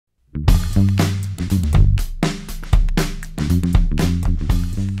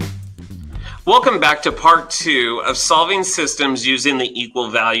Welcome back to part 2 of solving systems using the equal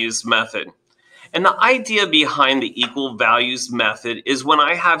values method. And the idea behind the equal values method is when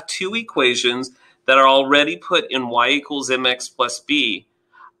I have two equations that are already put in y equals mx plus b,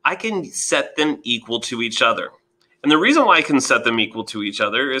 I can set them equal to each other. And the reason why I can set them equal to each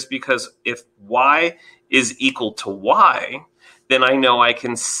other is because if y is equal to y, then I know I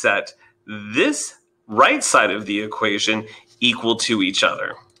can set this right side of the equation equal to each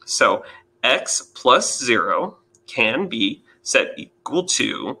other. So x plus 0 can be set equal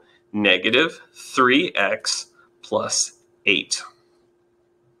to negative 3x plus 8.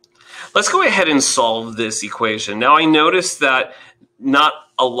 Let's go ahead and solve this equation. Now I notice that not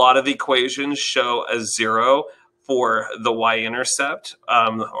a lot of equations show a 0 for the y-intercept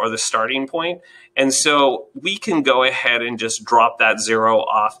or the starting point. And so we can go ahead and just drop that 0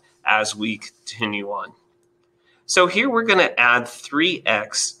 off as we continue on. So here we're going to add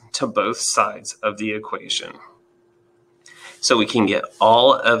 3x to both sides of the equation. So we can get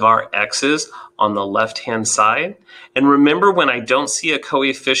all of our x's on the left-hand side. And remember, when I don't see a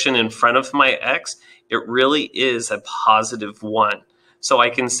coefficient in front of my x, it really is a positive 1. So I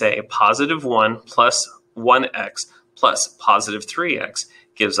can say positive 1 plus 1x plus positive 3x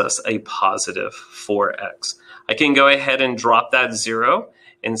gives us a positive 4x. I can go ahead and drop that 0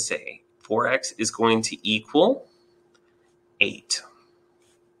 and say 4x is going to equal 8.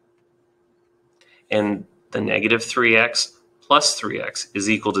 And the negative 3x plus 3x is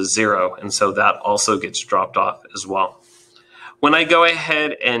equal to 0, and so that also gets dropped off as well. When I go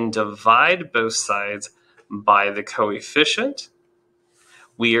ahead and divide both sides by the coefficient,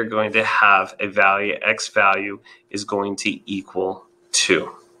 we are going to have a value, x value is going to equal 2.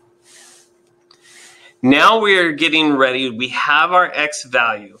 Now we are getting ready. We have our x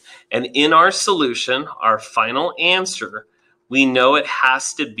value, and in our solution, our final answer, we know it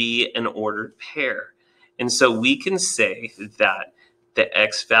has to be an ordered pair. And so we can say that the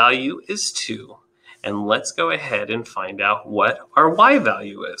x value is 2. And let's go ahead and find out what our y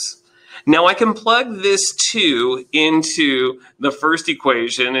value is. Now I can plug this 2 into the first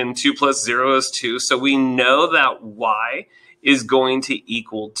equation, and 2 plus 0 is 2. So we know that y is going to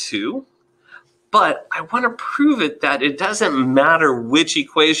equal 2. But I want to prove it that it doesn't matter which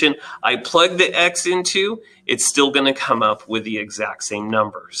equation I plug the x into, it's still going to come up with the exact same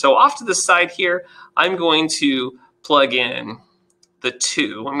number. So off to the side here, I'm going to plug in the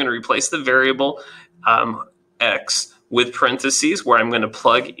 2. I'm going to replace the variable x with parentheses where I'm going to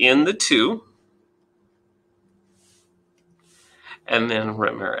plug in the 2. And then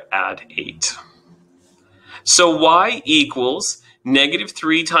remember, add 8. So y equals negative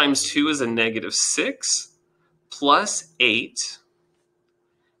 3 times 2 is a negative 6 plus 8.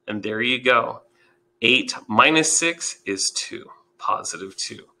 And there you go. 8 minus 6 is 2, positive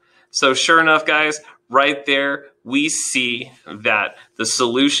 2. So sure enough, guys, right there, we see that the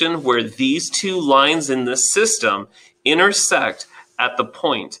solution where these two lines in this system intersect at the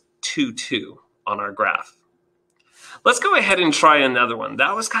point 2, 2 on our graph. Let's go ahead and try another one.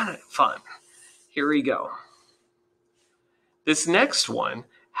 That was kind of fun. Here we go. This next one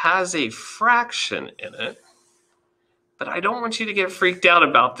has a fraction in it, but I don't want you to get freaked out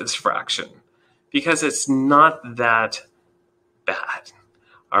about this fraction because it's not that bad.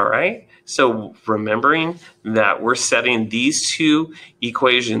 All right, so remembering that we're setting these two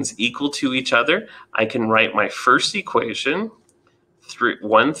equations equal to each other, I can write my first equation,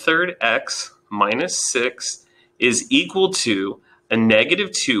 1/3 x minus 6 is equal to a negative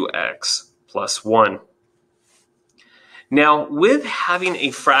 2x plus 1. Now, with having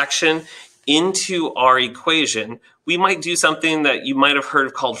a fraction into our equation, we might do something that you might have heard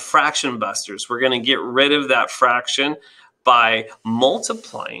of called fraction busters. We're going to get rid of that fraction by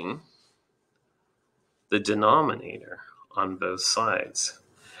multiplying the denominator on both sides.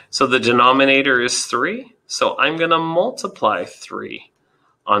 So the denominator is 3, so I'm going to multiply 3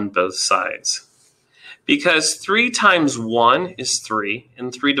 on both sides. Because 3 times 1 is 3,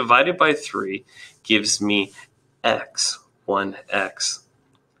 and 3 divided by 3 gives me x, 1x.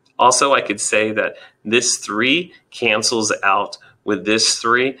 Also, I could say that this 3 cancels out with this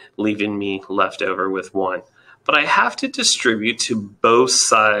 3, leaving me left over with 1. But I have to distribute to both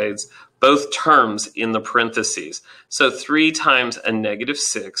sides, both terms in the parentheses. So 3 times a negative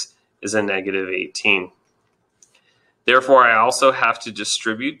 6 is a negative 18. Therefore, I also have to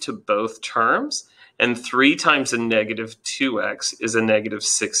distribute to both terms, and 3 times a negative 2x is a negative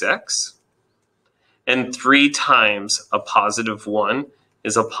 6x. And 3 times a positive 1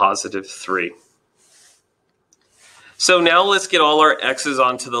 is a positive 3. So now let's get all our x's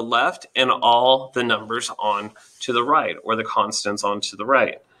onto the left and all the numbers on to the right, or the constants onto the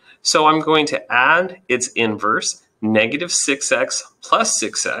right. So I'm going to add its inverse, negative 6x plus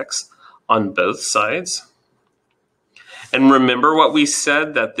 6x, on both sides. And remember what we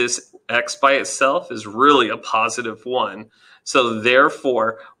said, that this x by itself is really a positive 1. So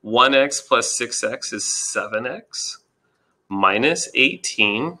therefore, 1x plus 6x is 7x minus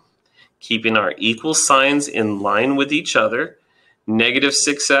 18, keeping our equal signs in line with each other. Negative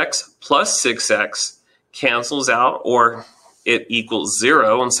 6x plus 6x cancels out, or it equals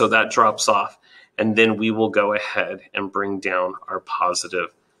 0, and so that drops off. And then we will go ahead and bring down our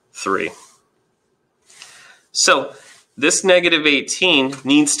positive 3. So this negative 18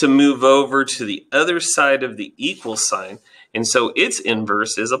 needs to move over to the other side of the equal sign, and so its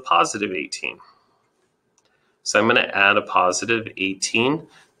inverse is a positive 18. So I'm going to add a positive 18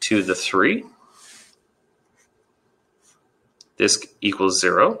 to the 3. This equals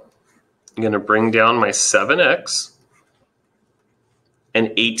 0. I'm going to bring down my 7x,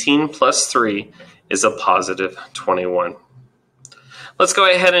 and 18 plus 3 is a positive 21. Let's go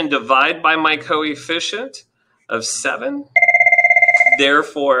ahead and divide by my coefficient of 7.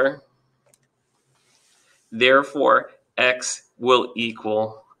 Therefore, x will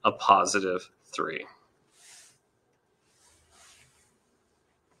equal a positive 3.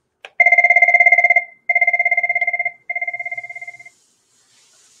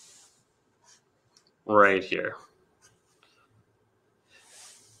 Right here.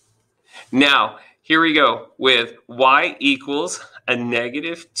 Now, here we go with y equals a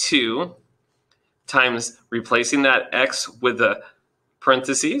negative 2 times replacing that x with the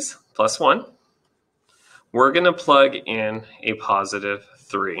parentheses, plus 1. We're going to plug in a positive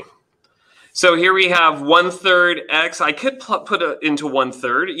 3. So here we have 1/3 x. I could put it into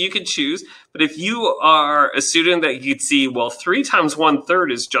 1/3. You could choose. But if you are a student that you could see, well, 3 times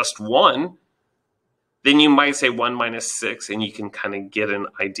 1/3 is just 1, then you might say 1 minus 6, and you can kind of get an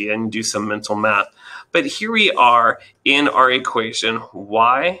idea and do some mental math. But here we are in our equation.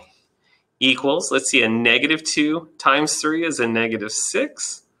 Y equals, let's see, a negative 2 times 3 is a negative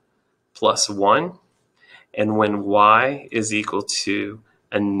 6 plus 1. And when y is equal to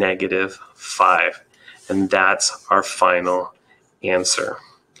a negative 5. And that's our final answer.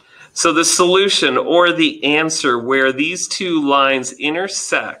 So the solution, or the answer where these two lines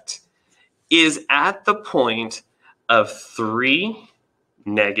intersect, is at the point of 3,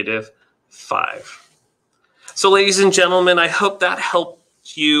 negative 5. So ladies and gentlemen, I hope that helped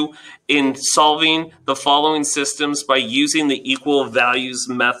you in solving the following systems by using the equal values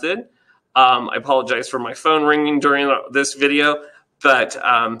method. I apologize for my phone ringing during this video, but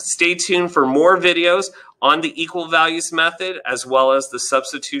stay tuned for more videos on the equal values method, as well as the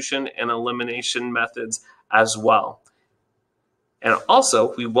substitution and elimination methods as well. And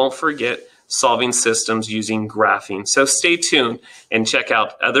also, we won't forget solving systems using graphing. So stay tuned and check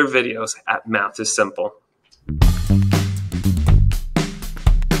out other videos at Math is Simple.